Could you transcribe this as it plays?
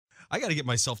I got to get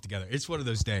myself together. It's one of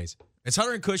those days. It's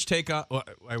Hunter and Kush take on.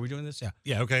 Are we doing this? Yeah.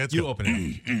 Yeah, okay. You open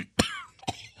it up.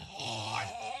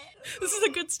 This is a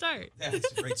good start. Yeah, it's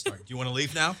a great start. Do you want to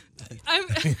leave now? I'm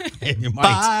You might.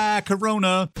 Bye,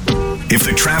 Corona. If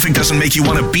the traffic doesn't make you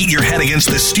want to beat your head against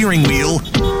the steering wheel,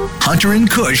 Hunter and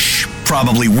Kush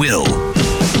probably will.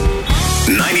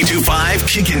 92.5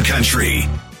 Kickin' Country.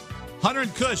 Hunter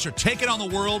and Kush are taking on the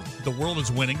world. The world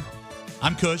is winning.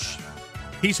 I'm Kush.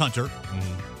 He's Hunter.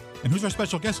 Mm-hmm. And who's our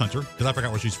special guest, Hunter? Because I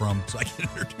forgot where she's from, so I can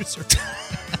introduce her.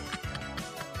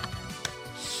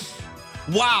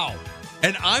 Wow.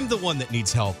 And I'm the one that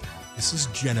needs help. This is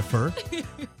Jennifer.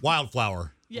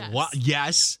 Wildflower. yes.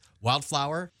 Yes.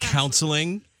 Wildflower.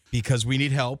 Counseling because we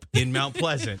need help in Mount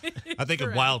Pleasant. I think of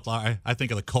Correct. Wildflower. I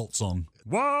think of the cult song.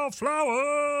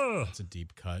 Wildflower. It's a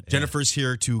deep cut. Jennifer's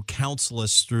here to counsel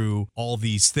us through all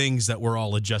these things that we're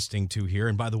all adjusting to here.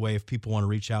 And by the way, if people want to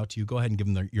reach out to you, go ahead and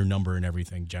give them your number and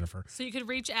everything, Jennifer. So you could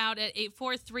reach out at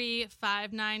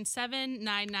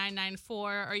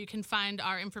 843-597-9994, or you can find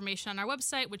our information on our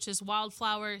website, which is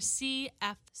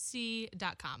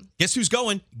wildflowercfc.com. Guess who's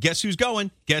going? Guess who's going?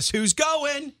 Guess who's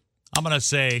going? I'm going to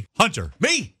say Hunter.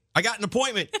 Me. I got an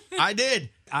appointment. I did.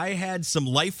 I had some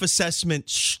life assessment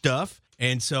stuff.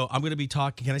 And so I'm going to be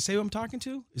talking. Can I say who I'm talking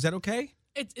to? Is that okay?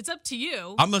 It's up to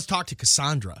you. I'm going to talk to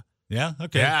Cassandra. Yeah?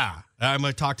 Okay. Yeah. I'm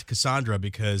going to talk to Cassandra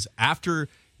because after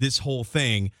this whole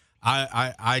thing,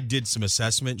 I did some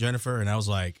assessment, Jennifer, and I was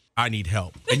like, I need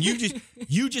help. And you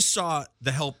just saw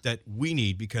the help that we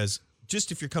need because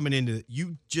just if you're coming into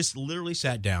you just literally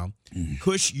sat down.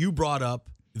 Kush, you brought up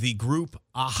the group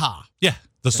Aha. Yeah.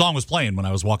 The song was playing when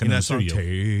I was walking in the that song, studio.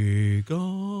 Take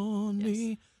on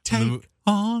me. Take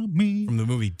on me. From the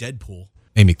movie Deadpool.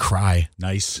 Made me cry.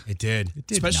 Nice. It did.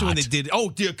 did Especially when not. they did,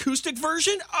 the acoustic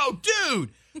version? Oh,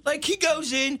 dude. Like, he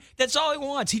goes in. That's all he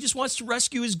wants. He just wants to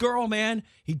rescue his girl, man.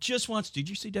 He just wants. Did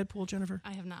you see Deadpool, Jennifer?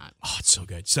 I have not. Oh, it's so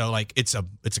good. So, like, it's a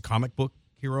comic book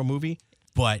hero movie,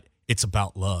 but it's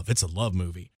about love. It's a love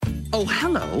movie. Oh,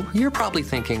 hello. You're probably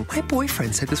thinking, my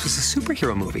boyfriend said this was a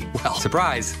superhero movie. Well,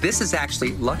 surprise, this is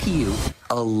actually, lucky you,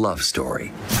 a love story.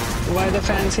 Why the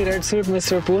fancy red suit,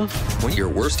 Mr. Poole? When your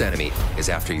worst enemy is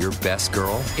after your best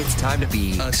girl, it's time to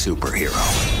be a superhero.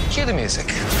 Cue the music.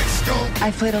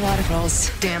 I've played a lot of roles.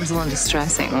 Damsel in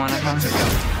distress ain't one of them.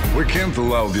 We can't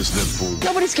allow this, Deadpool.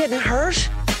 Nobody's getting hurt.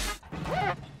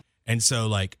 And so,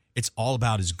 like, it's all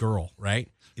about his girl, right?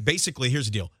 Basically, here's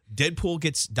the deal. Deadpool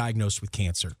gets diagnosed with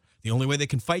cancer. The only way they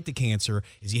can fight the cancer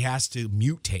is he has to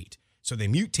mutate. So they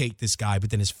mutate this guy, but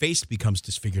then his face becomes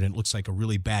disfigured and it looks like a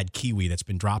really bad kiwi that's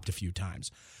been dropped a few times.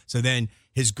 So then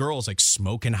his girl's like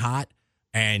smoking hot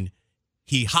and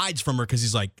he hides from her because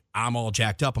he's like, I'm all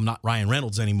jacked up. I'm not Ryan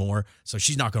Reynolds anymore. So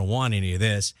she's not going to want any of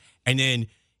this. And then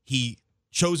he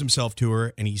shows himself to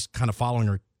her and he's kind of following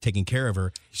her, taking care of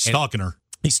her. Stalking her.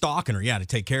 He's stalking her, to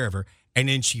take care of her. And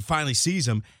then she finally sees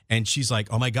him, and she's like,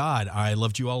 oh, my God, I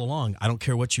loved you all along. I don't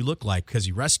care what you look like, because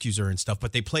he rescues her and stuff.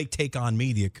 But they play Take On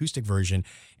Me, the acoustic version,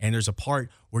 and there's a part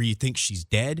where you think she's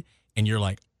dead, and you're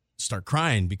like, start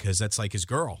crying because that's like his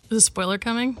girl. Is a spoiler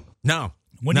coming? No.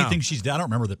 When do you think she's dead? I don't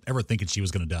remember ever thinking she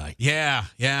was going to die. Yeah.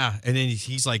 And then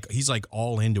he's like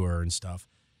all into her and stuff.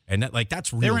 And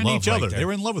that's real They were in love each right other. there. They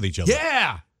were in love with each other.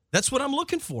 Yeah. That's what I'm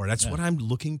looking for. That's what I'm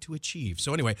looking to achieve.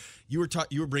 So anyway, you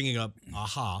were bringing up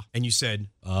Aha, and you said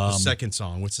the second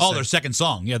song. What's the their second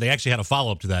song. Yeah, they actually had a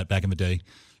follow-up to that back in the day,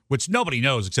 which nobody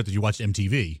knows except that you watched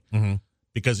MTV. Mm-hmm.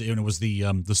 Because it was the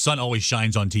sun always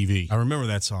shines on TV. I remember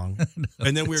that song.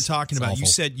 And then we were talking about, awful.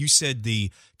 you said the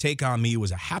Take On Me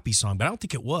was a happy song, but I don't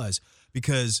think it was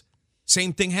because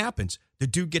same thing happens. The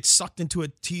dude gets sucked into a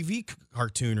TV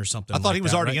cartoon or something. I thought he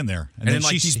was already right? in there. And then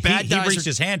like these bad he guys reached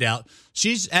his hand out.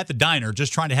 She's at the diner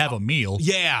just trying to have a meal.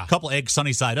 Yeah. A couple eggs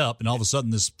sunny side up, and all of a sudden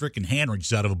this freaking hand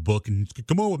reaches out of a book and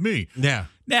come on with me. Yeah.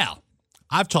 Now,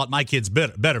 I've taught my kids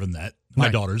better than that, my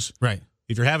Right. daughters. Right.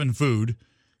 If you're having food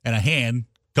and a hand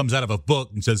comes out of a book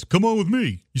and says, come on with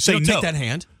me, you say You don't no. take that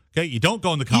hand. Okay, you don't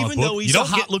go in the comic Even book. though he's you a don't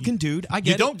hot-looking dude. I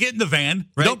get You don't get in the van.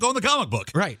 Right. You don't go in the comic book.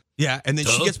 Right. Yeah. And then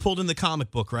she Duh. gets pulled in the comic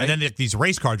book, right? And then these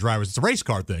race car drivers, it's a race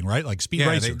car thing, right? Like Speed yeah,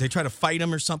 Racer. they try to fight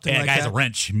him or something and like that guy's that. a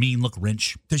wrench, mean look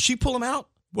wrench. Does she pull him out?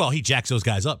 Well, he jacks those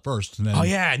guys up first. And then Oh,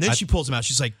 yeah. And then she pulls him out.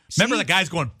 She's like, Remember "See?" the guy's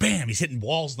going, bam, he's hitting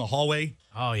walls in the hallway?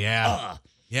 Oh, yeah.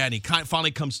 Yeah. And he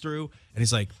finally comes through and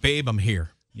he's like, babe, I'm here.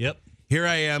 Yep. Here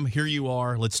I am. Here you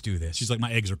are. Let's do this. She's like,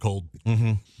 my eggs are cold.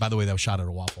 Mm-hmm. By the way, that was shot at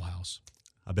a Waffle House.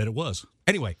 I bet it was.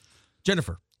 Anyway,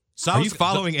 Jennifer, So are you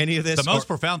following any of this? The most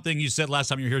profound thing you said last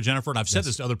time you were here, Jennifer, and I've said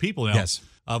this to other people now. Yes.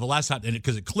 The last time, and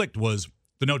because it clicked, was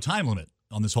the no time limit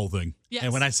on this whole thing. Yes.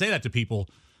 And when I say that to people,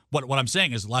 what I'm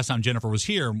saying is, last time Jennifer was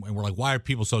here, and we're like, why are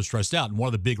people so stressed out? And one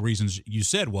of the big reasons you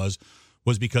said was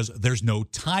because there's no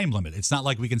time limit. It's not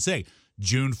like we can say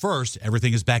June 1st,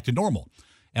 everything is back to normal.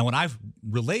 And when I've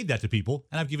relayed that to people,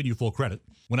 and I've given you full credit,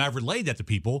 when I've relayed that to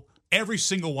people, every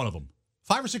single one of them,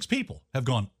 5 or 6 people have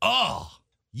gone, oh,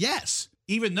 yes.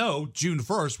 Even though June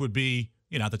 1st would be,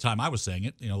 at the time I was saying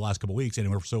it, the last couple of weeks,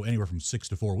 anywhere from 6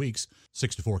 to 4 weeks,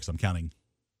 6 to 4 because I'm counting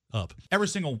up. Every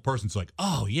single person's like,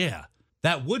 oh, yeah,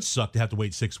 that would suck to have to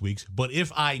wait 6 weeks. But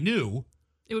if I knew,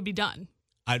 it would be done.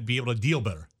 I'd be able to deal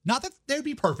better. Not that they'd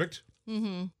be perfect,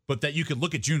 but that you could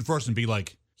look at June 1st and be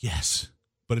like, yes.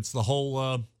 But it's the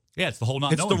whole, it's the whole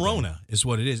not knowing. It's the Rona is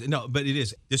what it is. No, but it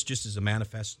is. This just is a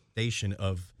manifestation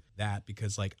of that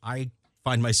because, like, I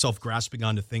find myself grasping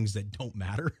onto things that don't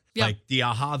matter. Yep. Like the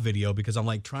AHA video, because I'm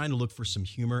like trying to look for some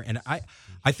humor. And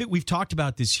I think we've talked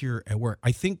about this here at work.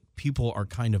 I think people are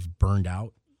kind of burned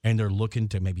out and they're looking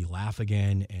to maybe laugh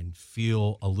again and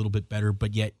feel a little bit better,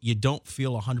 but yet you don't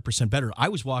feel 100% better. I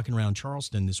was walking around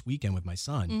Charleston this weekend with my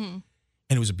son,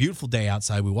 and it was a beautiful day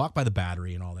outside. We walked by the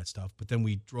Battery and all that stuff, but then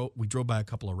we drove by a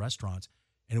couple of restaurants,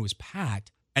 and it was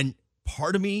packed. And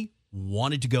part of me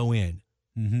wanted to go in,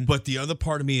 but the other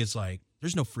part of me is like,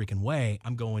 there's no freaking way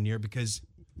I'm going here, because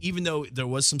even though there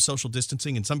was some social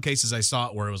distancing, in some cases I saw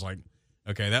it where it was like,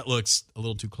 okay, that looks a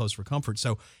little too close for comfort.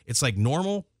 So it's like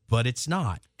normal, but it's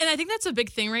not. And I think that's a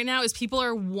big thing right now is people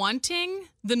are wanting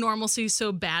the normalcy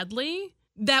so badly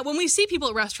that when we see people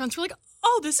at restaurants, we're like,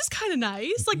 oh, this is kind of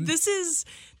nice. Like this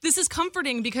is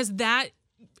comforting, because that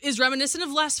is reminiscent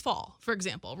of last fall, for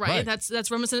example, right? That's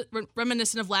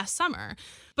reminiscent of last summer.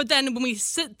 But then when we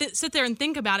sit there and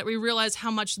think about it, we realize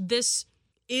how much this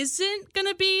isn't going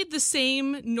to be the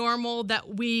same normal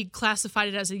that we classified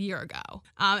it as a year ago.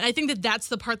 And I think that that's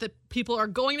the part that people are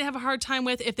going to have a hard time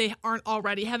with if they aren't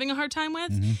already having a hard time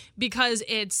with, because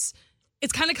it's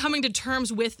kind of coming to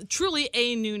terms with truly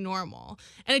a new normal.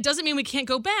 And it doesn't mean we can't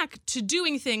go back to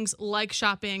doing things like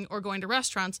shopping or going to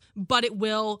restaurants, but it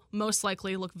will most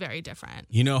likely look very different.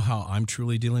 You know how I'm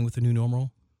truly dealing with the new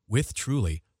normal? With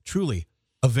Truly. Truly.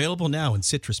 Available now in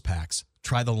citrus packs.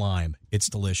 Try the lime. It's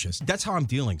delicious. That's how I'm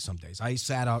dealing some days. I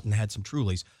sat out and had some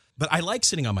Trulies, but I like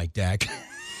sitting on my deck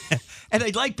and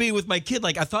I like being with my kid.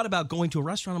 Like, I thought about going to a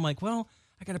restaurant. I'm like, well,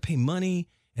 I got to pay money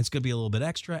and it's going to be a little bit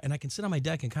extra, and I can sit on my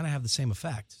deck and kind of have the same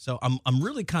effect. So I'm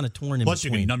really kind of torn in Plus,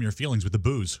 between. you can numb your feelings with the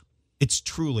booze. It's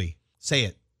Truly. Say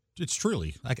it. It's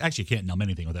Truly. I actually can't numb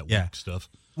anything with that weak stuff.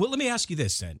 Well, let me ask you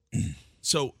this then.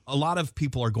 So a lot of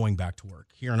people are going back to work.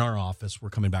 Here in our office,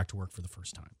 we're coming back to work for the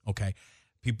first time, okay?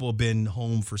 People have been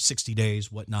home for 60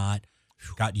 days, whatnot,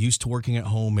 got used to working at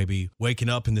home, maybe waking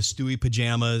up in the Stewie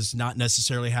pajamas, not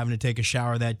necessarily having to take a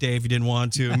shower that day if you didn't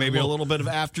want to, maybe a little bit of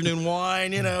afternoon wine,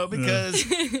 because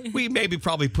we maybe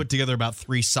probably put together about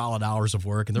 3 solid hours of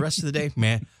work, and the rest of the day,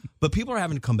 man. But people are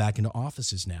having to come back into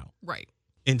offices now. Right.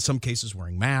 In some cases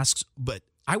wearing masks, but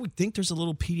I would think there's a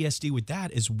little PTSD with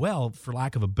that as well, for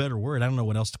lack of a better word. I don't know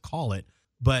what else to call it.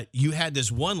 But you had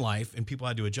this one life, and people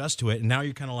had to adjust to it, and now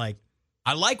you're kind of like,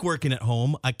 I like working at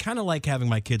home. I kind of like having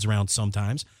my kids around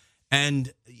sometimes.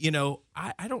 And,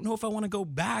 I don't know if I want to go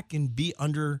back and be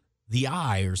under the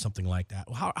eye or something like that.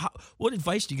 What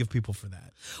advice do you give people for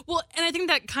that? Well, and I think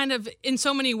that kind of, in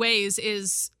so many ways,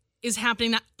 is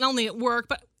happening not only at work,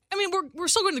 but I mean, we're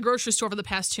still going to the grocery store for the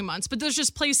past 2 months, but there's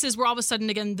just places where all of a sudden,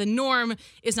 again, the norm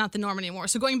is not the norm anymore.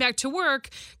 So going back to work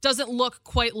doesn't look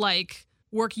quite like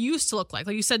work used to look like.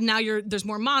 Like you said, now there's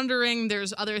more monitoring,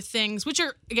 there's other things, which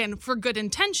are, again, for good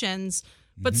intentions,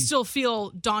 but still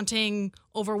feel daunting,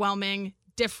 overwhelming,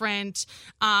 different.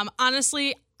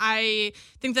 Honestly, I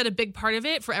think that a big part of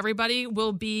it for everybody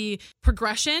will be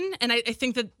progression. And I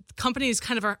think that companies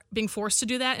kind of are being forced to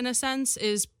do that in a sense,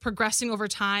 is progressing over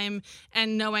time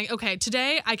and knowing, okay,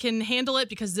 today I can handle it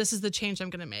because this is the change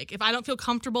I'm going to make. If I don't feel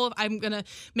comfortable, if I'm going to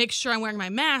make sure I'm wearing my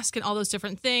mask and all those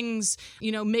different things,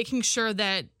 making sure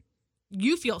that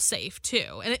you feel safe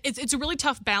too. And it's a really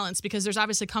tough balance, because there's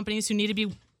obviously companies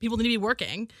people need to be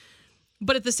working,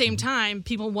 but at the same time,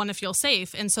 people want to feel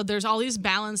safe. And so there's all these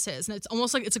balances. And it's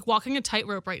almost like it's like walking a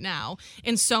tightrope right now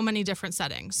in so many different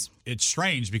settings. It's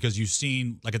strange because you've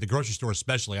seen, like at the grocery store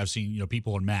especially, I've seen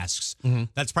people in masks.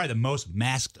 That's probably the most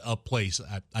masked up place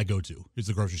I go to, is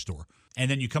the grocery store. And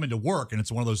then you come into work, and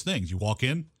it's one of those things. You walk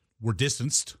in, we're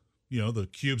distanced. The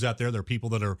cubes out there are people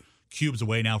that are cubes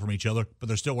away now from each other, but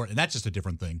they're still working. And that's just a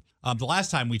different thing. The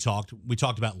last time we talked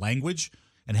about language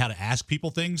and how to ask people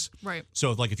things. Right.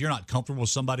 So if you're not comfortable with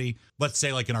somebody, let's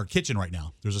say like in our kitchen right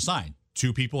now, there's a sign,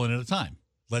 2 people in at a time.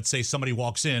 Let's say somebody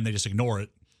walks in, they just ignore it,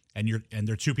 and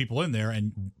there are 2 people in there,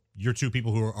 and you're 2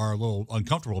 people who are a little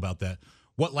uncomfortable about that.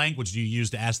 What language do you use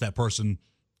to ask that person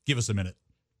give us a minute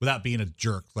without being a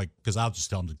jerk, like, because I'll just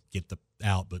tell them to get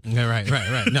out. But Yeah,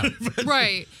 right. No.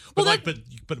 Right. But Well,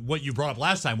 but what you brought up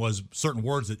last time was certain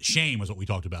words that shame was what we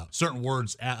talked about. Certain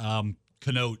words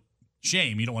connote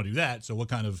shame. You don't want to do that. So what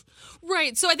kind of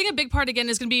Right. So I think a big part, again,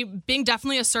 is going to be being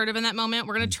definitely assertive in that moment.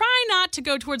 We're going to try not to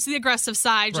go towards the aggressive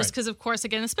side just Right. because, of course,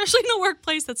 again, especially in the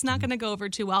workplace, that's not going to go over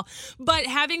too well. But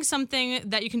having something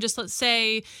that you can just, let's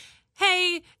say,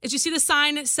 hey, as you see the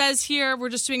sign, it says here, we're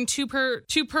just doing two per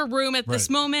room at this Right.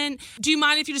 moment. Do you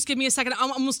mind if you just give me a second?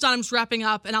 I'm almost done. I'm just wrapping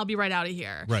up and I'll be right out of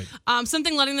here. Right.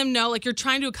 Something letting them know, like, you're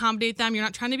trying to accommodate them. You're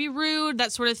not trying to be rude,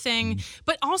 that sort of thing.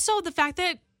 But also the fact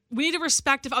that we need to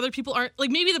respect if other people aren't, like,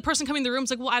 maybe the person coming in the room is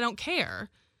like, well, I don't care.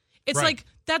 It's Right.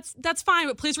 like, that's fine,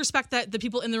 but please respect that the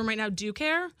people in the room right now do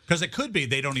care. because it could be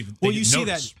they don't even. Well, they you didn't see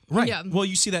notice. that, right? Yeah. Well,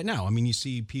 you see that now. I mean, you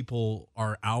see people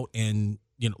are out, and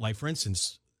like for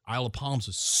instance, Isle of Palms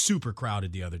was super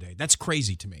crowded the other day. That's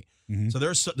crazy to me. So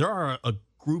there are a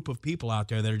group of people out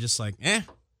there that are just like,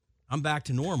 I'm back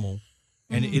to normal,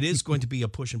 and it is going to be a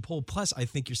push and pull. Plus, I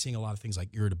think you're seeing a lot of things like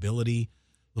irritability,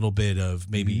 a little bit of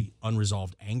maybe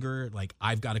unresolved anger. Like,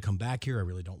 I've got to come back here. I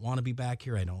really don't want to be back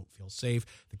here. I don't feel safe.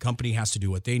 The company has to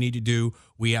do what they need to do.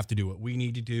 We have to do what we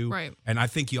need to do. Right. And I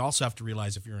think you also have to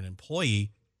realize, if you're an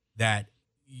employee, that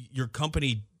your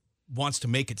company wants to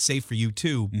make it safe for you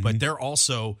too, but they're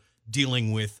also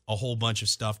dealing with a whole bunch of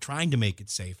stuff, trying to make it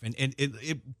safe. And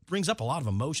it brings up a lot of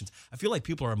emotions. I feel like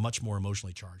people are much more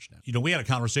emotionally charged now. You know, we had a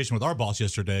conversation with our boss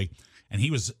yesterday, and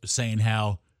he was saying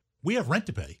how we have rent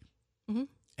to pay.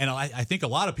 And I think a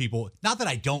lot of people, not that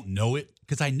I don't know it,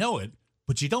 because I know it,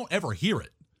 but you don't ever hear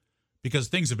it because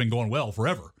things have been going well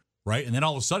forever, right? And then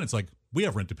all of a sudden it's like, we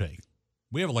have rent to pay.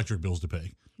 We have electric bills to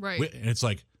pay. Right. And it's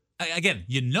like, again,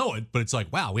 you know it, but it's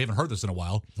like, wow, we haven't heard this in a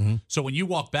while. So when you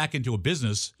walk back into a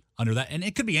business under that, and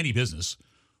it could be any business,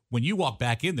 when you walk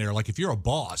back in there, like if you're a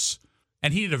boss,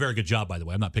 and he did a very good job, by the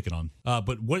way, I'm not picking on,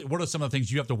 but what are some of the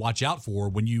things you have to watch out for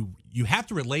when you have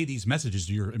to relay these messages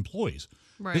to your employees?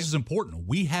 Right. This is important.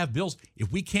 We have bills.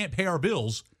 If we can't pay our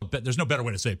bills, but there's no better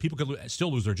way to say it. People could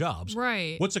still lose their jobs.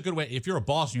 Right. What's a good way? If you're a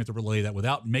boss and you have to relay that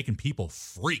without making people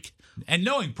freak, and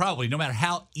knowing probably no matter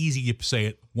how easy you say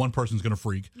it, one person's going to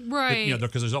freak. Right. You know,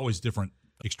 because there's always different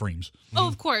extremes. Oh,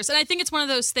 of course. And I think it's one of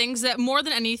those things that more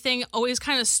than anything, always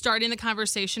kind of starting the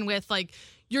conversation with, like,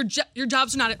 your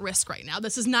jobs are not at risk right now.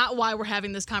 This is not why we're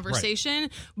having this conversation,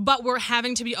 but we're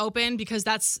having to be open because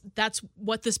that's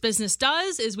what this business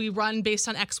does, is we run based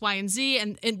on X, Y, and Z,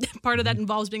 and part of that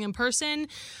involves being in person.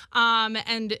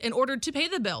 And in order to pay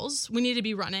the bills, we need to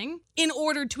be running in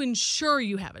order to ensure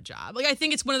you have a job. Like, I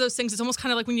think it's one of those things, it's almost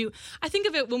kind of like I think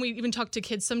of it when we even talk to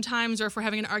kids sometimes, or if we're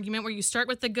having an argument where you start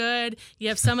with the good, you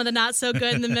have some of the not so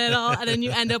good in the middle, and then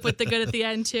you end up with the good at the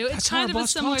end too. It's That's how kind our of a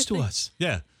boss similar talks thing. to us.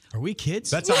 Yeah. Are we kids?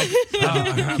 That's how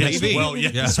yes, maybe. well,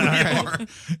 yes, we are.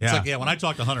 It's Yeah. like, when I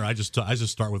talk to Hunter, I just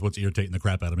start with what's irritating the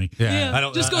crap out of me. Yeah. I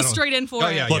don't Just I go don't- straight in for Oh,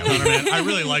 it. yeah, Look, Hunter, man, I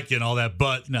really like you and all that,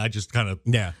 but no, I just kind of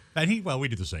Yeah. And we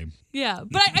do the same. Yeah,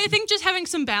 but I think just having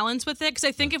some balance with it, because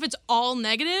I think if it's all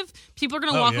negative, people are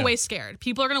going to walk away scared.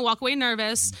 People are going to walk away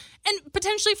nervous, and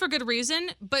potentially for good reason.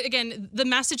 But again, the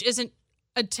message isn't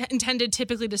intended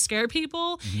typically to scare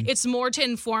people. It's more to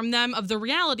inform them of the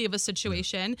reality of a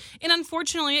situation. And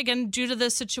unfortunately, again, due to the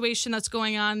situation that's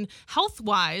going on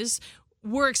health-wise,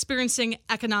 we're experiencing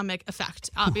economic effect,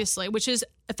 obviously, which is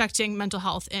affecting mental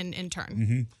health in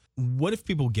turn. What if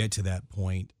people get to that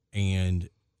point and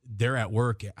they're at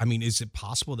work? I mean, is it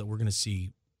possible that we're going to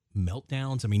see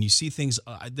meltdowns? I mean, you see things.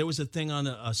 There was a thing on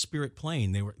a Spirit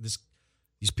plane.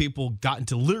 These people got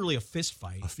into literally a fist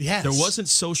fight. Yes. There wasn't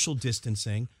social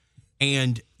distancing,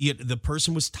 and the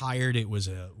person was tired. It was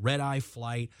a red-eye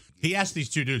flight. He asked these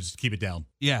two dudes to keep it down.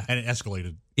 Yeah. And it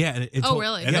escalated. Yeah. And Oh,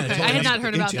 really? yeah, Okay. I had not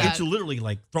heard about that. Into literally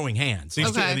like throwing hands.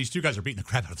 These two guys are beating the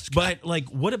crap out of this guy. But like,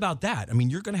 what about that? I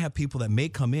mean, you're going to have people that may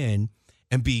come in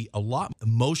and be a lot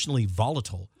emotionally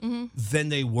volatile than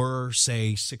they were,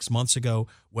 say, 6 months ago,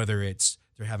 whether it's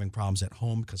they're having problems at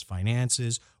home because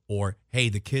finances, or, hey,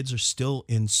 the kids are still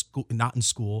in school, not in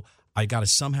school. I got to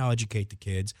somehow educate the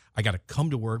kids. I got to come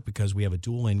to work because we have a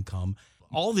dual income.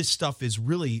 All this stuff is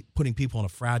really putting people in a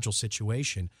fragile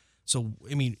situation. So,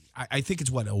 I mean, I think it's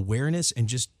awareness and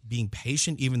just being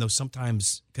patient, even though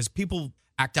sometimes, because people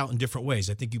act out in different ways.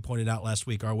 I think you pointed out last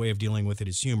week, our way of dealing with it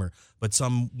is humor, but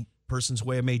some person's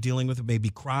way of dealing with it may be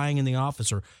crying in the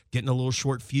office or getting a little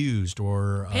short fused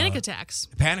or Panic attacks.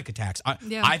 Panic attacks.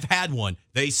 I've had one.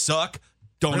 They suck.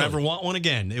 Don't Really? ever want one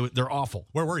again. They're awful.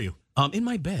 Where were you? In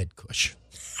my bed, Kush.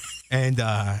 And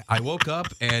I woke up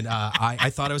and I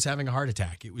thought I was having a heart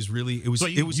attack. It was really, So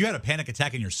you had a panic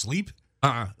attack in your sleep?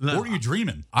 No. What were you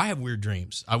dreaming? I have weird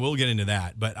dreams. I will get into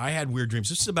that, but I had weird dreams.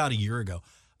 This is about a year ago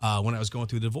when I was going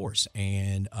through the divorce,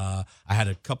 and I had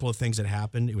a couple of things that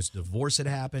happened. It was divorce that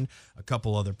happened, a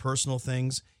couple other personal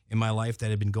things in my life that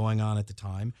had been going on at the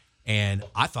time, and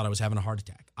I thought I was having a heart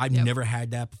attack. I've never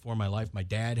had that before in my life. My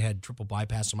dad had triple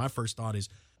bypass, so my first thought is,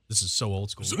 this is so old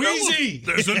school. Wheezy!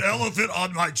 There's an elephant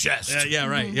on my chest. Yeah,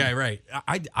 right. Yeah, right.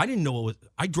 I didn't know what was.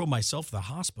 I drove myself to the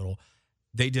hospital.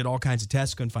 They did all kinds of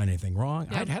tests, couldn't find anything wrong.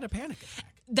 Yep. I'd had a panic attack.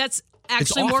 That's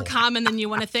actually more awful. common than you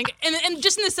want to think. And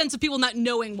just in the sense of people not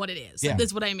knowing what it is. Yeah.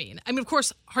 That's what I mean. I mean, of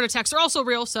course, heart attacks are also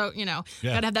real, so, got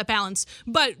to have that balance.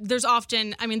 But there's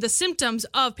often, the symptoms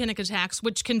of panic attacks,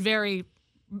 which can vary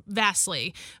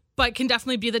vastly, but can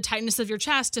definitely be the tightness of your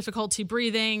chest, difficulty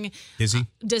breathing,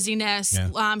 dizziness,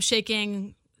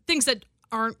 shaking, things that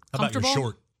aren't comfortable. How about you're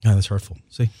short? Oh, that's hurtful.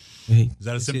 See? Is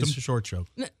that a symptom? It's a short stroke.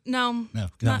 No. No,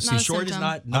 see, a short is symptom.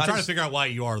 not I'm trying as- to figure out why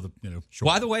you are the short.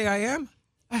 Why the way I am?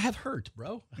 I have hurt,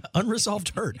 bro. Unresolved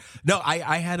hurt. No,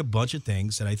 I had a bunch of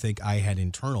things that I think I had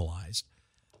internalized,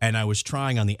 and I was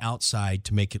trying on the outside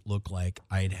to make it look like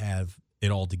I'd have it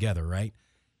all together, right?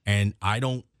 And I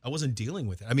wasn't dealing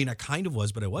with it. I mean, I kind of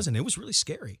was, but I wasn't. It was really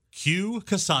scary. Cue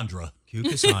Cassandra. Cue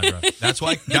Cassandra. That's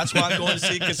why I'm going to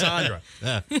see Cassandra.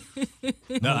 Yeah.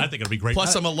 No, I think it'll be great.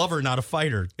 Plus, I'm a lover, not a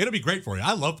fighter. It'll be great for you.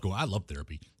 I love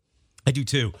therapy. I do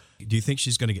too. Do you think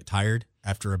she's going to get tired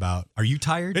after about? Are you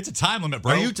tired? It's a time limit,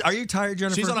 bro. Are you tired,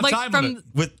 Jennifer? She's on a Like time from- limit.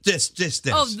 with this.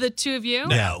 Oh, the two of you?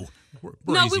 No. We're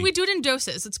No, easy. we do it in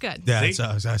doses. It's good. Yeah,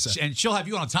 See? And she'll have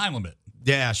you on a time limit.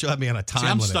 yeah, she'll have me on a time See,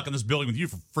 I'm limit. stuck in this building with you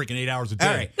for freaking 8 hours a day.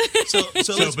 All right. So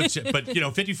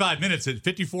But 55 minutes,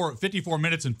 54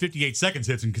 minutes and 58 seconds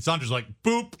hits, and Cassandra's like,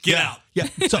 boop, get out. Yeah.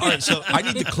 So all right. So I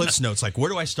need the Cliff's notes. Like, where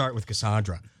do I start with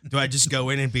Cassandra? Do I just go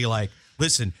in and be like,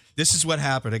 listen, this is what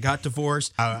happened. I got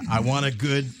divorced. I want a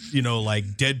good, like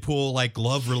Deadpool, like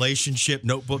love relationship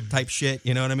notebook type shit.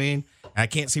 You know what I mean? I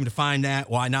can't seem to find that.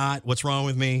 Why not? What's wrong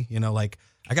with me?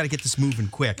 I got to get this moving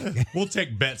quick. We'll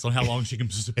take bets on how long she can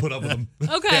put up with them.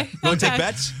 Okay. You want to take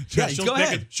bets? Yeah, go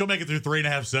ahead. She'll make it through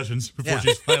 3.5 sessions before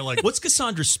she's finally like, What's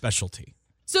Cassandra's specialty?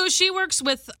 So she works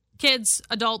with kids,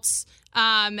 adults,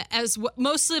 a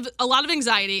lot of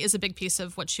anxiety is a big piece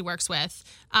of what she works with.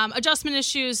 Adjustment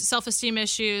issues, self-esteem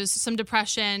issues, some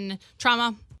depression,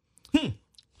 trauma.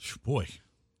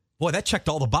 Boy, that checked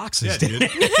all the boxes. yeah, dude.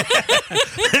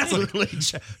 That's a really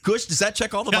Kush, does that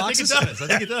check all the I think it boxes? does. I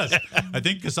think it does. I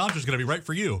think Cassandra's going to be right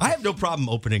for you. I have no problem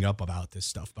opening up about this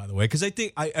stuff, by the way, because I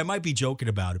think I might be joking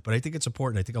about it, but I think it's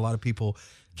important. I think a lot of people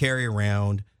carry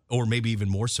around, or maybe even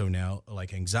more so now,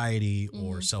 like anxiety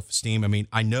or self-esteem. I mean,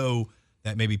 I know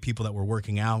that maybe people that were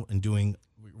working out and doing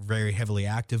very heavily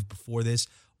active before this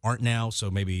aren't now,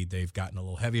 so maybe they've gotten a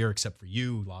little heavier, except for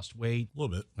you, lost weight. A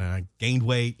little bit. Gained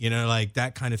weight, like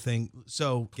that kind of thing.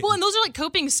 So, Well, and those are like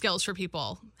coping skills for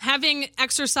people. Having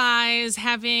exercise,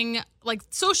 having like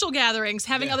social gatherings,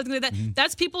 having other things like that.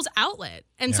 That's people's outlet.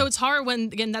 And so it's hard when,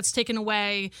 again, that's taken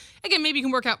away. Again, maybe you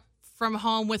can work out from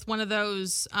home with one of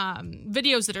those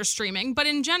videos that are streaming. But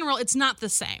in general, it's not the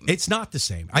same. It's not the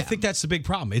same. I think that's the big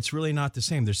problem. It's really not the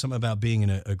same. There's something about being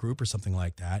in a group or something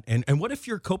like that. And what if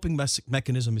your coping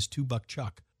mechanism is $2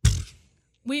 Chuck?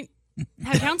 We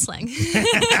have counseling.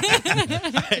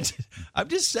 I'm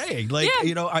just saying,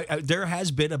 there has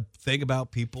been a thing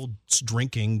about people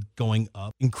drinking going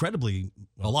up incredibly.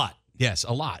 A lot. Yes,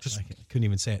 a lot. I couldn't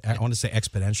even say it. I want to say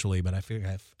exponentially, but I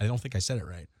don't think I said it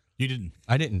right. You didn't.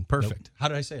 I didn't. Perfect. How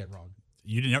did I say it wrong?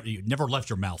 You never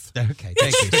left your mouth. Okay,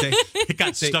 thank you. It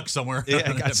got stuck somewhere. Yeah, it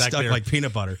got back stuck there. like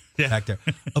peanut butter back there.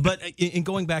 But in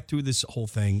going back through this whole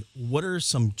thing, what are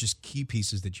some just key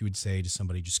pieces that you would say to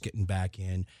somebody just getting back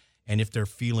in, and if they're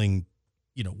feeling,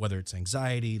 whether it's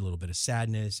anxiety, a little bit of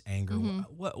sadness, anger,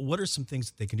 what are some things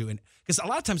that they can do? And because a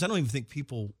lot of times I don't even think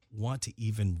people want to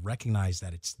even recognize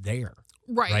that it's there.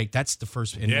 Right. That's the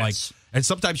first. And and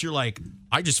sometimes you're like,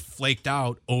 I just flaked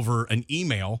out over an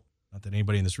email. Not that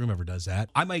anybody in this room ever does that.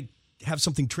 I might have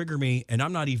something trigger me, and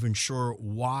I'm not even sure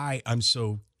why I'm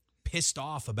so pissed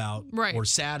off about or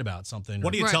sad about something.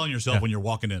 What are you telling yourself when you're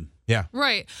walking in? Yeah.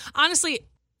 Right. Honestly,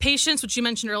 patience, which you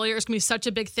mentioned earlier, is going to be such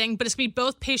a big thing, but it's going to be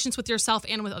both patience with yourself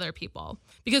and with other people.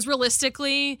 Because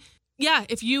realistically,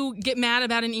 if you get mad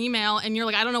about an email and you're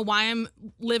like, I don't know why I'm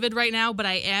livid right now, but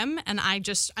I am, and I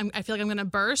feel like I'm going to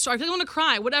burst, or I feel like I'm going to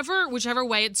cry, whichever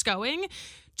way it's going,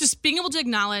 just being able to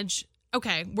acknowledge,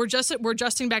 okay, we're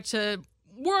adjusting back to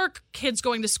work, kids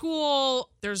going to school,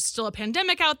 there's still a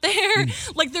pandemic out there.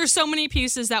 Like, there's so many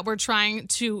pieces that we're trying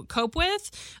to cope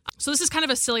with. So this is kind of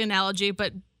a silly analogy,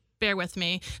 but bear with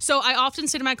me. So I often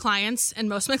say to my clients, and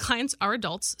most of my clients are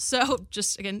adults, so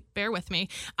just, again, bear with me.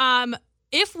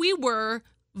 if we were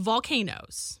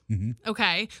volcanoes,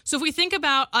 okay? So if we think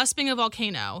about us being a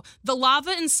volcano, the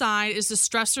lava inside is the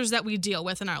stressors that we deal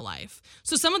with in our life.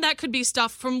 So some of that could be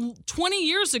stuff from 20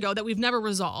 years ago that we've never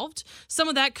resolved. Some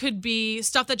of that could be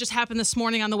stuff that just happened this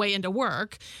morning on the way into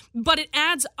work, but it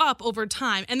adds up over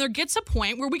time. And there gets a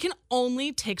point where we can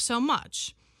only take so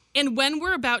much. And when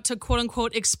we're about to quote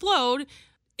unquote explode,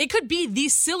 it could be the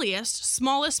silliest,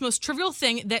 smallest, most trivial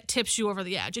thing that tips you over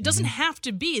the edge. It doesn't have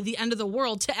to be the end of the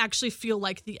world to actually feel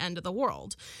like the end of the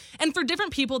world. And for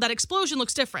different people, that explosion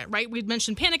looks different, right? We'd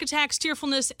mentioned panic attacks,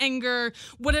 tearfulness, anger,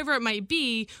 whatever it might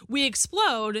be. We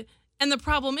explode. And the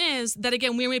problem is that,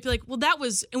 again, we might be like, well, that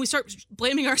was, and we start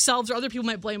blaming ourselves, or other people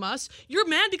might blame us. You're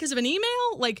mad because of an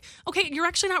email? Like, okay, you're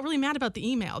actually not really mad about the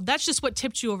email. That's just what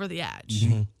tipped you over the edge.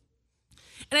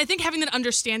 And I think having that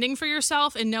understanding for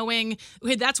yourself and knowing,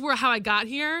 okay, that's how I got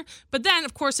here. But then,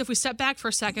 of course, if we step back for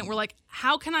a second, we're like,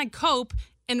 how can I cope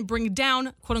and bring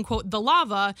down, quote unquote, the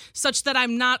lava such that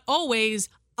I'm not always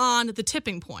on the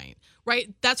tipping point,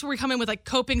 right? That's where we come in with like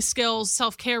coping skills,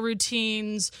 self-care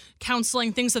routines,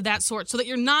 counseling, things of that sort, so that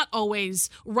you're not always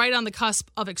right on the cusp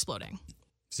of exploding.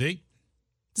 See?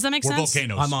 Does that make We're sense?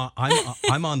 volcanoes.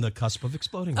 I'm on the cusp of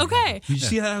exploding. right Okay. now. Did you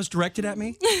see how that was directed at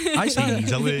me? I see He's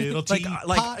a that. little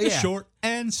teapot, yeah. short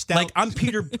and stout. Like I'm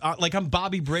Peter, like I'm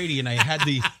Bobby Brady, and I had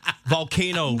the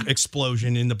volcano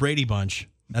explosion in the Brady Bunch.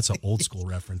 That's an old school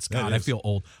reference. That God, I is. feel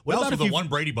old. What That about was if the you? one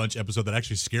Brady Bunch episode that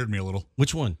actually scared me a little.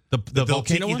 Which one? The volcano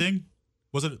tiki one? thing?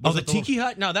 Was it? Oh, Was the it tiki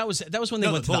hut? No, that was when they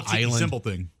No, went to the the tiki island. symbol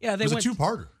thing. Yeah, they it was went a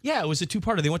two-parter. Yeah, it was a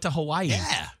two-parter. They went to Hawaii.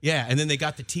 Yeah. and then they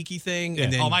got the tiki thing. Yeah.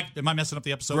 And then Am I messing up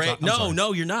the episode? Greg,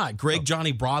 no, you're not. Greg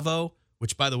Johnny Bravo,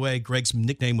 which by the way, Greg's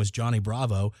nickname was Johnny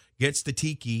Bravo, gets the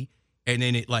tiki, and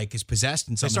then it like is possessed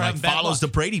and something start like having bad follows luck. the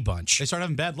Brady Bunch. They started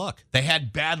having bad luck. They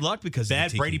had bad luck because of the Bad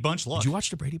tiki. Brady Bunch luck. Did you watch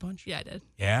the Brady Bunch? Yeah, I did.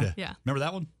 Yeah. Yeah. Remember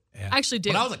that one? I actually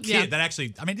did. When I was a kid, Yeah. that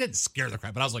actually, I mean, it didn't scare the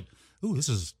crap, but I was like, ooh, this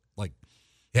is like,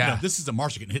 Yeah. this is a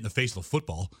Marcia getting hit in the face with a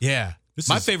football. Yeah. This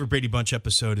My is- favorite Brady Bunch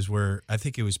episode is where I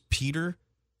think it was Peter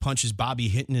punches Bobby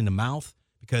Hinton in the mouth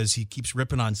because he keeps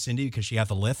ripping on Cindy because she has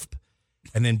a lisp.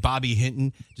 And then Bobby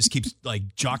Hinton just keeps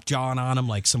like jock-jawing on him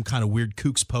like some kind of weird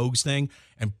Kooks Pogues thing.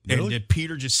 And then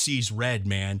Peter just sees red,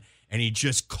 man, and he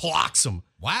just clocks him.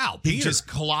 Wow, He Peter. just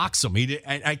clocks him.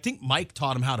 I think Mike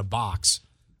taught him how to box.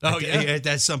 Oh, yeah.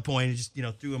 At some point, he just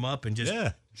threw him up and just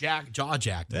Yeah. jaw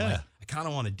jacked him. Yeah. Like, I kind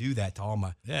of want to do that to all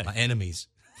my enemies.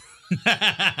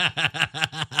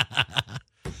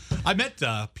 I met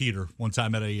Peter one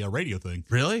time at a radio thing.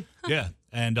 Really? Yeah,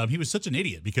 and he was such an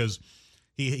idiot because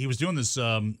he was doing this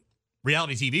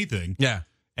reality TV thing. Yeah.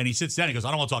 And he sits down. He goes, "I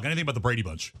don't want to talk anything about the Brady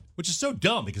Bunch," which is so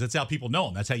dumb because that's how people know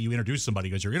him. That's how you introduce somebody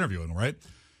because you're interviewing them, right?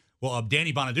 Well,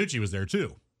 Danny Bonaducci was there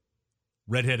too,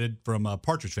 redheaded from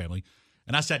Partridge Family.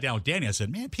 And I sat down with Danny. I said,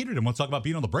 "Man, Peter didn't want to talk about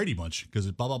being on the Brady Bunch because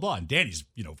blah blah blah." And Danny's,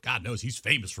 God knows he's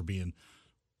famous for being.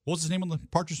 What was his name on the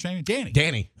Partridge Family?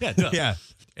 Danny. Yeah, duh. Yeah.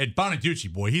 And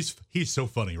Bonaducci, boy, he's so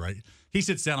funny, right? He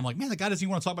sits down. I'm like, man, the guy doesn't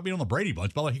even want to talk about being on the Brady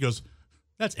Bunch. Blah, blah. He goes,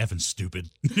 that's effing stupid.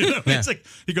 It's like,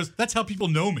 he goes, that's how people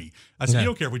know me. I said, you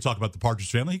don't care if we talk about the Partridge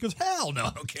Family? He goes, hell no,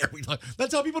 I don't care.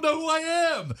 That's how people know who I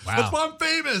am. Wow. That's why I'm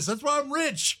famous. That's why I'm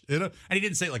rich. And he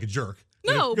didn't say it like a jerk.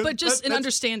 No, Because but just an that's-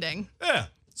 understanding. Yeah.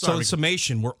 So Sorry. in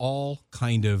summation, we're all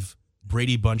kind of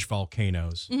Brady Bunch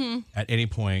volcanoes. At any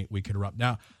point, we could erupt.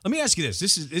 Now, let me ask you this.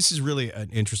 This is really an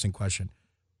interesting question.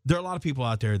 There are a lot of people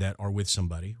out there that are with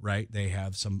somebody, right? They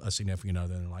have a significant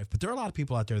other in their life. But there are a lot of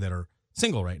people out there that are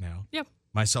single right now. Yep.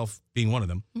 Myself being one of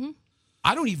them.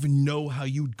 I don't even know how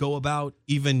you'd go about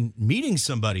even meeting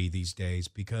somebody these days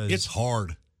because it's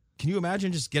hard. Can you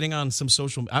imagine just getting on some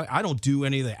social? I don't do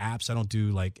any of the apps. I don't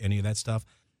do like any of that stuff.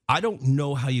 I don't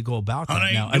know how you go about that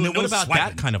Honey, now. And then no what about swiping.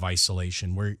 that kind of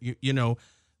isolation where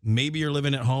maybe you're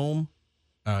living at home,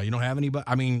 you don't have anybody.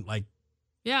 I mean, like,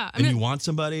 Yeah. I and mean, you want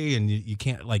somebody and you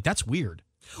can't. Like, that's weird.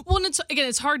 well, and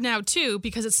it's hard now too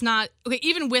because it's not okay.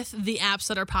 Even with the apps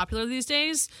that are popular these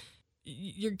days,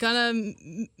 you're gonna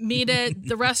meet at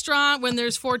the restaurant when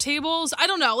there's 4 tables. I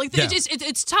don't know. Like, Yeah.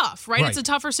 it's tough, right? Right. It's a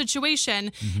tougher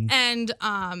situation, and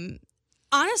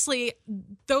honestly,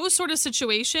 those sort of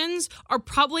situations are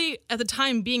probably at the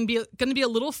time being going to be a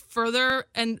little further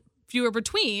and fewer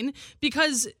between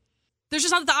because there's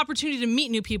just not the opportunity to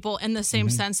meet new people in the same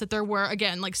sense that there were,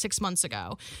 again, like 6 months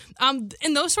ago.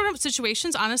 In those sort of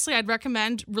situations, honestly, I'd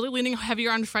recommend really leaning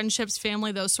heavier on friendships,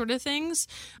 family, those sort of things.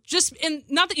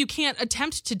 Not that you can't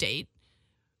attempt to date,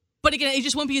 but again, it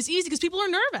just won't be as easy because people are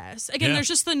nervous. Again, there's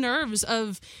just the nerves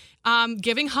of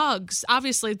giving hugs,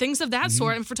 obviously, things of that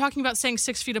sort. And if we're talking about staying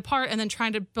 6 feet apart and then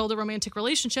trying to build a romantic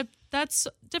relationship, that's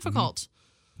difficult.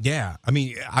 Yeah. I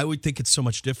mean, I would think it's so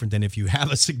much different than if you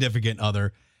have a significant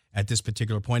other at this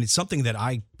particular point. It's something that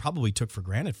I probably took for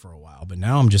granted for a while, but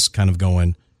now I'm just kind of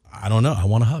going, I don't know. I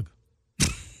want a hug.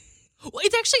 Well,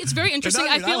 it's very interesting.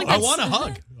 I feel like I want a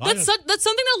hug. That's something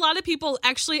that a lot of people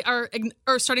actually are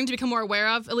starting to become more aware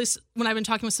of. At least when I've been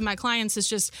talking with some of my clients, is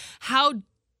just how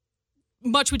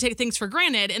much we take things for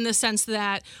granted, in the sense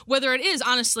that whether it is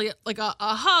honestly like a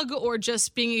hug, or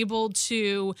just being able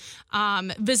to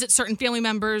visit certain family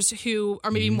members who are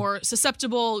maybe more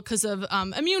susceptible because of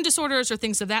immune disorders or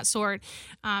things of that sort.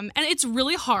 And it's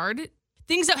really hard.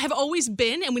 Things that have always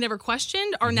been and we never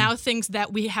questioned are now things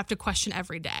that we have to question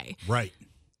every day. Right.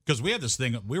 Because we had this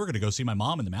thing. We were going to go see my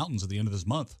mom in the mountains at the end of this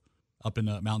month, up in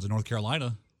the mountains of North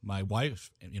Carolina. My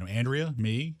wife, Andrea,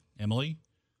 me, Emily,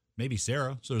 maybe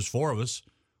Sarah. So there's 4 of us.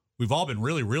 We've all been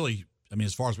really, really,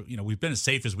 as far as, we've been as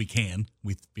safe as we can,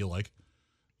 we feel like.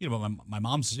 But my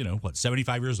mom's,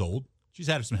 75 years old. She's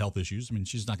had some health issues.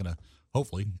 She's not going to,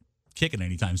 hopefully, kick it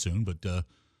anytime soon. But,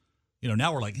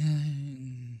 now we're like,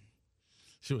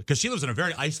 because she lives in a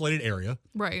very isolated area.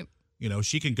 Right.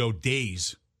 She can go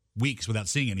days, weeks without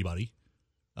seeing anybody,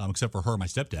 except for her and my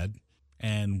stepdad.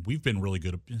 And we've been really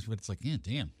good. But it's like, yeah,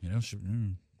 damn.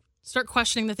 Start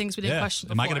questioning the things we didn't question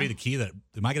before. Am I going to be the key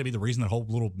am I going to be the reason that whole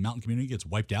little mountain community gets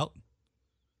wiped out?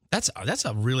 That's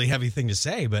a really heavy thing to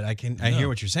say, but I hear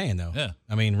what you're saying, though. Yeah.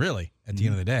 Really, at the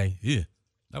end of the day,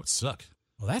 that would suck.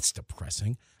 Well, that's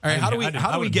depressing. All right, how do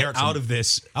we get out of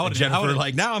this, Jennifer?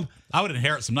 I would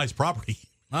inherit some nice property.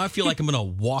 I feel like I'm going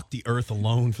to walk the earth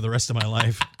alone for the rest of my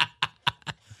life.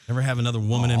 Never have another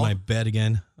woman in my bed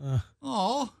again.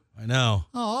 Oh, I know.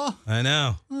 Oh, I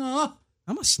know.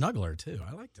 I'm a snuggler, too.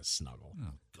 I like to snuggle.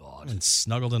 Oh, God. I haven't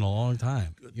snuggled in a long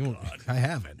time. I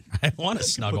haven't. I want to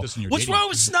snuggle. What's dating. wrong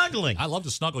with snuggling? I love to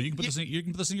snuggle. You can put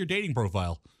this in your dating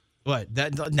profile. What?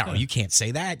 No, you can't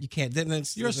say that. You can't. You're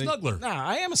a snuggler. No,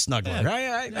 I am a snuggler.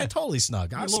 I totally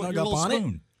snug. I'll snug up on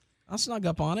it. I'll snug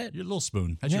up on it. Your Little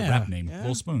Spoon. That's your rap name. Yeah,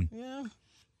 Little Spoon. Yeah.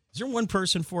 Is there one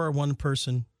person for one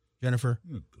person, Jennifer?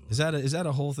 Oh, is that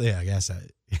a whole thing? Yeah, I guess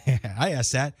I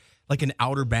asked that. Like an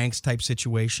Outer Banks type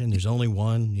situation. There's only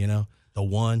one, the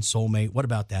one soulmate. What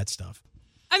about that stuff?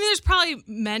 There's probably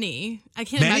many. I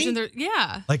can't imagine there.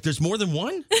 Yeah. Like there's more than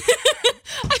one?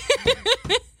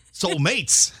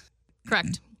 Soulmates.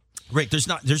 Correct. Right. There's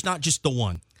not just the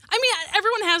one.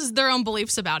 Everyone has their own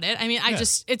beliefs about it.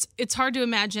 It's hard to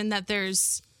imagine that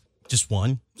there's just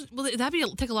one. Well,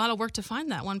 that'd take a lot of work to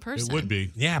find that one person. It would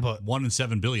be. Yeah, but 1 in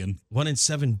 7 billion. 1 in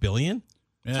 7 billion?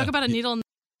 Yeah. Talk about a needle in the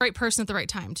right person at the right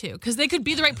time, too. Because they could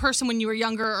be the right person when you were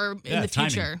younger or in the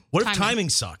future. What if timing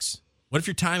sucks? What if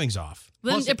your timing's off?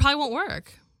 Then it probably won't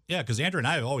work. Yeah, because Andrew and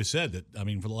I have always said that,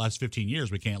 for the last 15 years,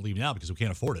 we can't leave now because we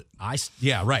can't afford it.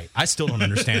 Yeah, right. I still don't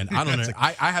understand. I don't know.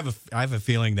 I have a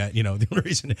feeling that, the only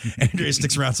reason Andrea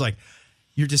sticks around is like,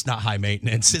 you're just not high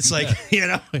maintenance. It's like,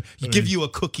 give you a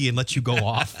cookie and let you go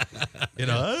off. I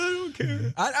don't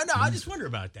care. I know. I just wonder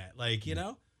about that. Like,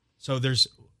 so there's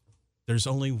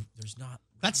not.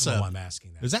 That's why I'm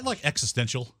asking that. Is that like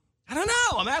existential? I don't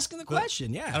know. I'm asking the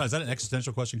question. Yeah. I don't know. Is that an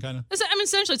existential question, kind of?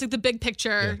 Essentially, it's like the big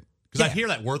picture. Yeah. Because I hear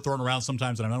that word thrown around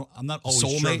sometimes, and I'm not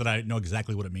always sure that I know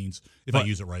exactly what it means if I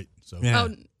use it right. So yeah.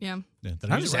 Oh, yeah.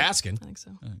 I'm just asking. I think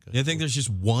so. Okay. You think there's just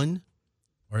one,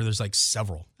 or there's like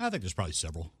several? I think there's probably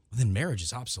several. Well, then marriage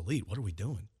is obsolete. What are we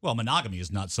doing? Well, monogamy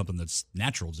is not something that's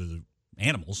natural to the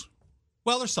animals.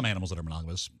 Well, there's some animals that are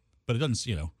monogamous, but it doesn't.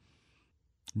 I'm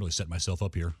really setting myself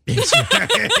up here. You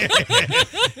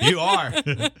are,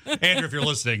 Andrew. If you're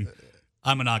listening,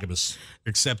 I'm monogamous.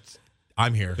 Except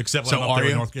I'm here. Except when I'm up there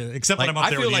with North Carolina. Except when I'm up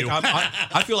there with you.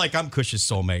 I feel like I'm Cush's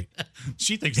soulmate.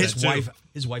 She thinks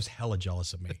his wife's hella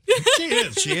jealous of me. She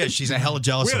is. She is. She's a hella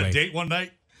jealous of me. We had a date one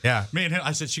night. Yeah. Me and him.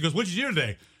 I said, she goes, "What'd you do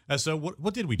today?" I said,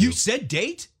 "What did we do?" You said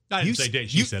date? I didn't say date.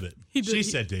 She said it. She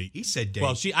said date. He said date.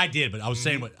 Well, I did, but I was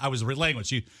saying I was relaying what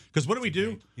she. Because what did we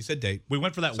do? He said date. We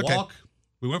went for that walk. Okay.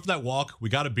 We went for that walk. We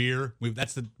got a beer.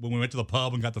 That's when we went to the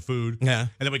pub and got the food. Yeah. And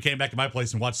then we came back to my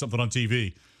place and watched something on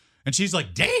TV. And she's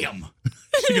like, "Damn!"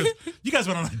 She goes, "You guys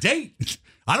went on a date.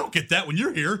 I don't get that when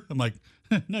you're here." I'm like,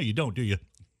 "No, you don't, do you?"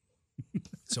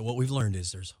 So what we've learned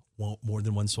is there's more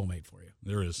than one soulmate for you.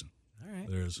 There is. All right.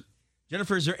 There is.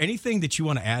 Jennifer, is there anything that you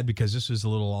want to add? Because this is a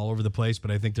little all over the place,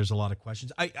 but I think there's a lot of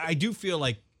questions. I do feel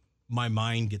like my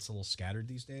mind gets a little scattered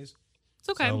these days. It's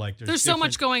okay. So, there's so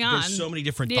much going on. There's so many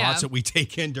different thoughts that we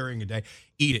take in during a day.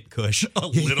 Eat it, Cush. A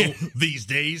little these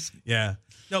days. Yeah.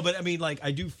 No, but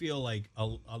I do feel like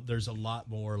there's a lot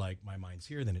more like my mind's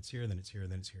here, then it's here, then it's here,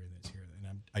 then it's here, then it's here.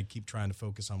 And I keep trying to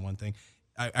focus on one thing.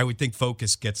 I would think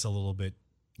focus gets a little bit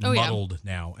muddled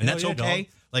now. And that's okay.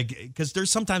 Like, because there's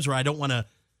sometimes where I don't want to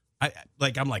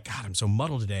I'm like, God, I'm so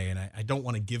muddled today, and I don't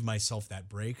want to give myself that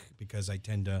break because I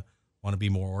tend to want to be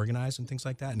more organized and things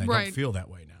like that, and I don't feel that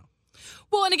way now.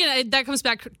 Well, and again, that comes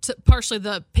back to partially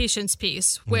the patience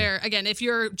piece, where, again, if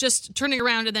you're just turning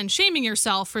around and then shaming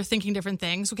yourself for thinking different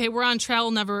things, okay, we're on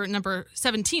trial number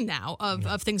 17 now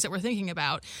of things that we're thinking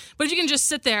about. But if you can just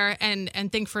sit there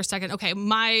and think for a second, okay,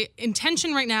 my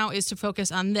intention right now is to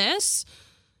focus on this,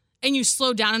 and you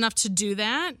slow down enough to do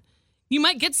that, you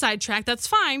might get sidetracked, that's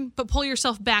fine, but pull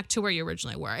yourself back to where you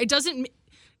originally were. It doesn't...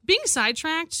 Being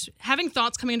sidetracked, having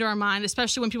thoughts coming into our mind,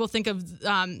 especially when people think of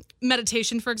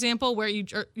meditation, for example, where you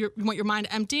want your mind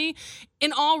empty,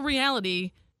 in all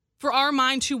reality, for our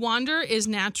mind to wander is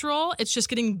natural. It's just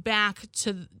getting back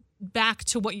to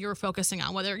what you're focusing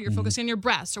on, whether you're focusing on your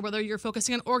breaths or whether you're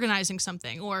focusing on organizing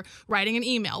something or writing an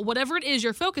email. Whatever it is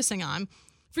you're focusing on,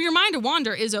 for your mind to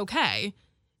wander is okay.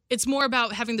 It's more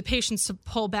about having the patience to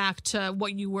pull back to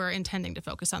what you were intending to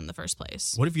focus on in the first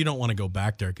place. What if you don't want to go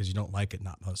back there because you don't like it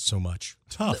not so much?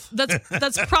 Tough.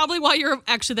 That's probably why you're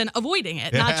actually then avoiding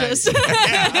it, not just...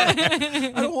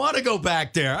 I don't want to go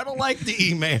back there. I don't like the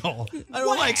email. I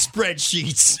don't like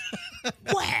spreadsheets.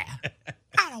 I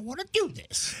don't want to do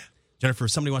this. Jennifer,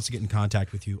 if somebody wants to get in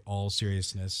contact with you, all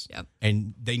seriousness,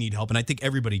 and they need help, and I think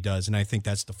everybody does, and I think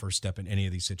that's the first step in any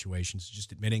of these situations,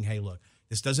 just admitting, hey, look,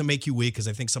 this doesn't make you weak, because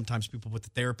I think sometimes people put the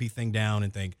therapy thing down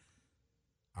and think,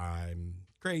 I'm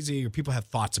crazy, or people have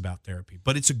thoughts about therapy,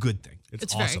 but it's a good thing.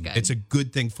 It's awesome. Very good. It's a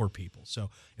good thing for people.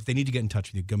 So if they need to get in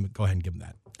touch with you, go ahead and give them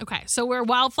that. Okay, so we're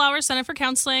Wildflower Center for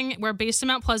Counseling. We're based in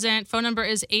Mount Pleasant. Phone number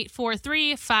is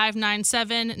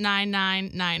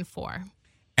 843-597-9994.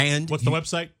 And what's the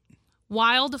website?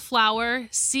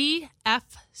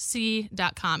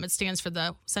 WildflowerCFC.com. It stands for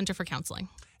the Center for Counseling.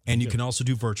 And you can also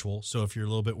do virtual. So if you're a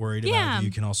little bit worried about it,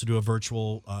 you can also do a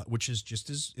virtual, which is just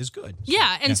as good.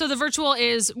 So, so the virtual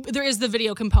there is the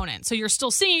video component. So you're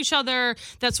still seeing each other,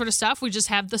 that sort of stuff. We just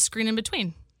have the screen in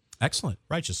between. Excellent.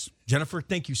 Righteous. Jennifer,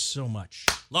 thank you so much.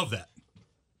 Love that.